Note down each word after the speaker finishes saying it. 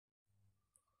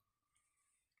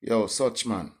Yo, such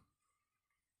man.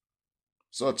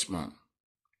 Such man.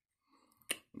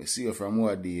 I see you from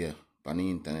what day on the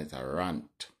internet a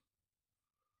rant.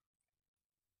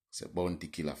 Say bounty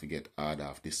killer forget order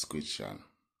of description.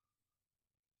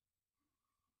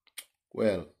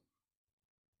 Well,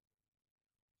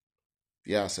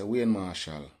 yeah, say Wayne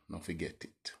Marshall, not forget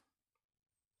it.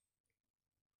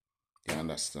 You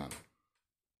understand?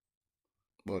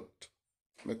 But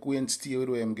make Wayne stay with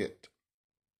where him get.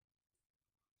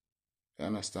 You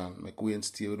understand? Make Wayne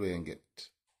stay with where him get.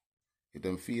 If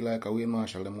them feel like a Wayne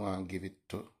Marshall, them want to give it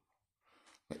to.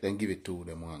 Let them give it to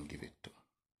them want to give it to.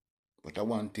 But I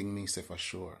one thing me say for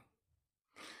sure.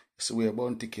 So where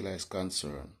bounty killer is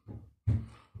concerned,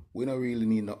 we don't really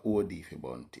need no OD for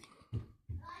bounty.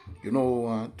 You know what we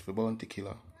want for bounty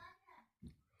killer?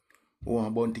 We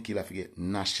want bounty killer to get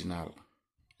national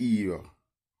hero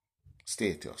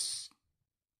status.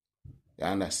 You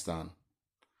understand?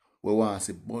 We want to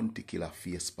see bounty killer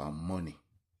face for money.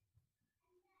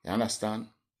 You understand?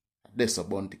 That's a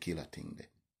bounty killer thing there.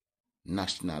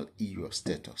 National hero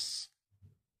status.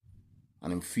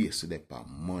 And him face with for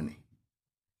money.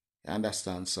 You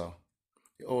understand, so?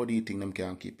 How do you think them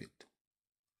can keep it?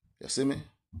 You see me?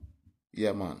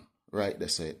 Yeah, man. Right there,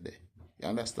 say it there. You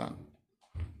understand?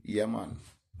 Yeah, man.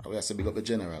 I will say big up the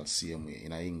general same way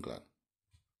in England.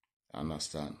 You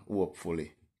understand?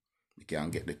 Hopefully, we can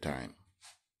get the time.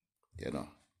 You know?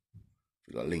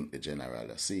 We go link the general,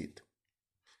 to see it.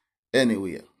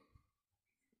 Anyway,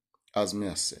 as me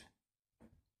I say,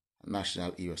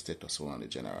 national hero status want the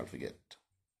general forget.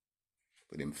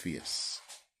 With him face.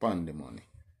 Pan the money.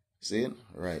 See?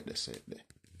 Right there, say it there.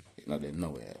 You know, there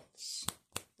nowhere else.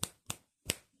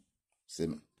 See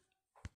me?